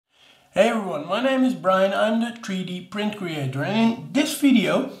Hey everyone, my name is Brian, I'm the 3D print creator, and in this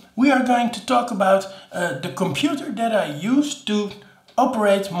video we are going to talk about the computer that I use to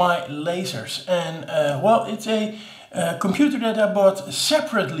operate my lasers. And well, it's a computer that I bought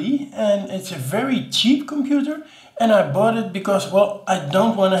separately, and it's a very cheap computer, and I bought it because, well, I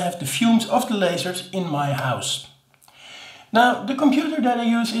don't want to have the fumes of the lasers in my house. Now, the computer that I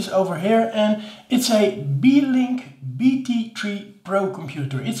use is over here, and it's a Beelink BT3 Pro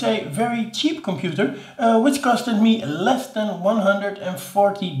computer. It's a very cheap computer, which costed me less than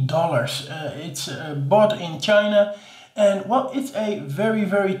 $140. It's bought in China, and well, it's a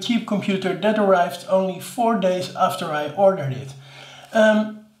very cheap computer that arrived only 4 days after I ordered it.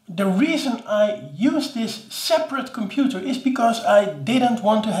 The reason I use this separate computer is because I didn't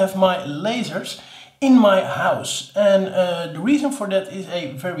want to have my lasers in my house, and the reason for that is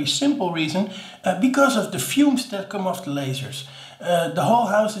a very simple reason, because of the fumes that come off the lasers. The whole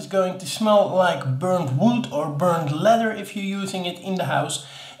house is going to smell like burnt wood or burnt leather if you're using it in the house,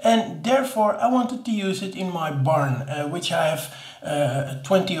 and therefore I wanted to use it in my barn, which I have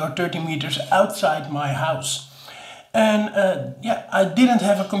 20 or 30 meters outside my house. And yeah, I didn't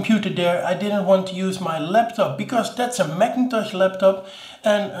have a computer there. I didn't want to use my laptop because that's a Macintosh laptop,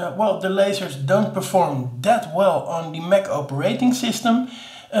 and well, the lasers don't perform that well on the Mac operating system.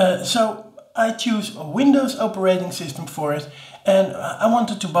 So I choose a Windows operating system for it, and I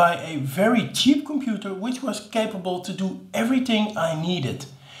wanted to buy a very cheap computer which was capable to do everything I needed.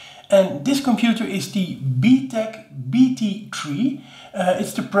 And this computer is the Beelink BT3.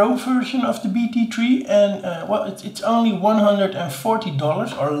 It's the Pro version of the BT3, and well, it's only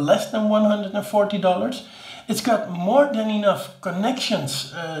 $140 or less than $140. It's got more than enough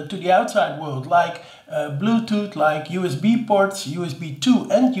connections to the outside world, like Bluetooth, like USB ports, USB 2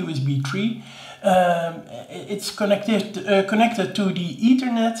 and USB 3. It's connected to the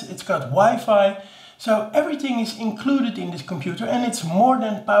Ethernet. It's got Wi-Fi. So everything is included in this computer, and it's more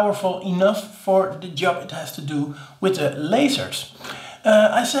than powerful enough for the job it has to do with the lasers.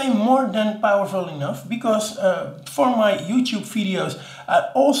 I say more than powerful enough because for my YouTube videos I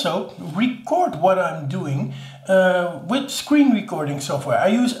also record what I'm doing with screen recording software. I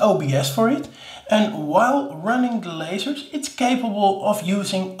use OBS for it, and while running the lasers it's capable of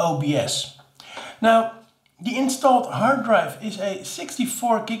using OBS. Now, the installed hard drive is a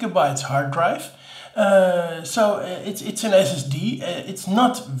 64 gigabytes hard drive. So it's an SSD. It's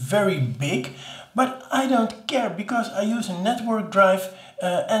not very big, but I don't care because I use a network drive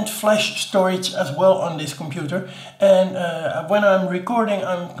and flash storage as well on this computer. And when I'm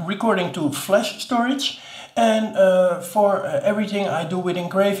recording to flash storage. And for everything I do with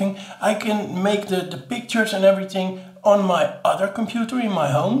engraving, I can make the pictures and everything on my other computer in my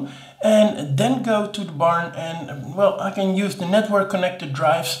home, and then go to the barn, and well, I can use the network connected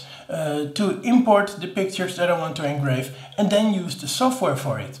drives to import the pictures that I want to engrave, and then use the software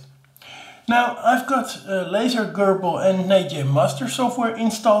for it. Now, I've got Laser Gerbil and NeJe Master software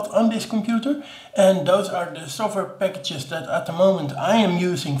installed on this computer, and those are the software packages that at the moment I am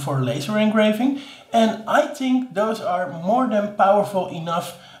using for laser engraving, and I think those are more than powerful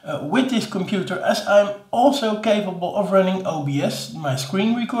enough with this computer, as I'm also capable of running OBS, my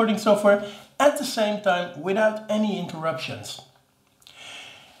screen recording software, at the same time without any interruptions.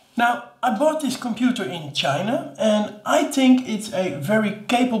 Now, I bought this computer in China, and I think it's a very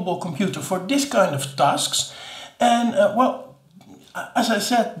capable computer for this kind of tasks. And well, as I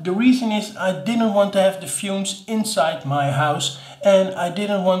said, the reason is I didn't want to have the fumes inside my house, and I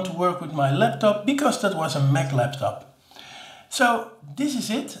didn't want to work with my laptop because that was a Mac laptop. So this is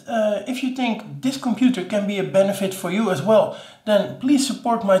it. If you think this computer can be a benefit for you as well, then please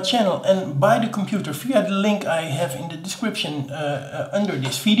support my channel and buy the computer via the link I have in the description under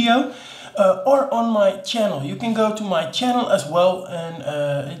this video, or on my channel. You can go to my channel as well, and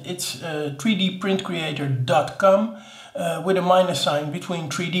it's 3dprintcreator.com with a minus sign between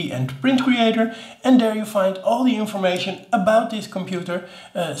 3D and print creator, and there you find all the information about this computer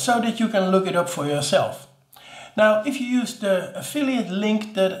so that you can look it up for yourself. Now, if you use the affiliate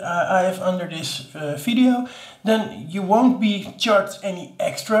link that I have under this video, then you won't be charged any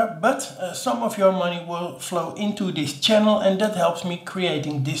extra, but some of your money will flow into this channel, and that helps me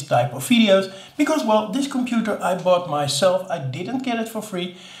creating this type of videos, because, well, this computer I bought myself. I didn't get it for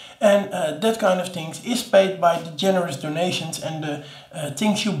free, and that kind of things is paid by the generous donations and the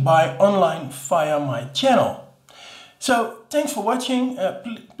things you buy online via my channel. So thanks for watching.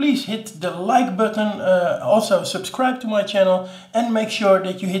 Please hit the like button, also subscribe to my channel, and make sure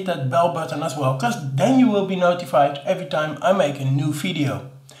that you hit that bell button as well, because then you will be notified every time I make a new video.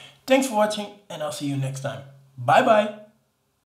 Thanks for watching, and I'll see you next time. Bye bye.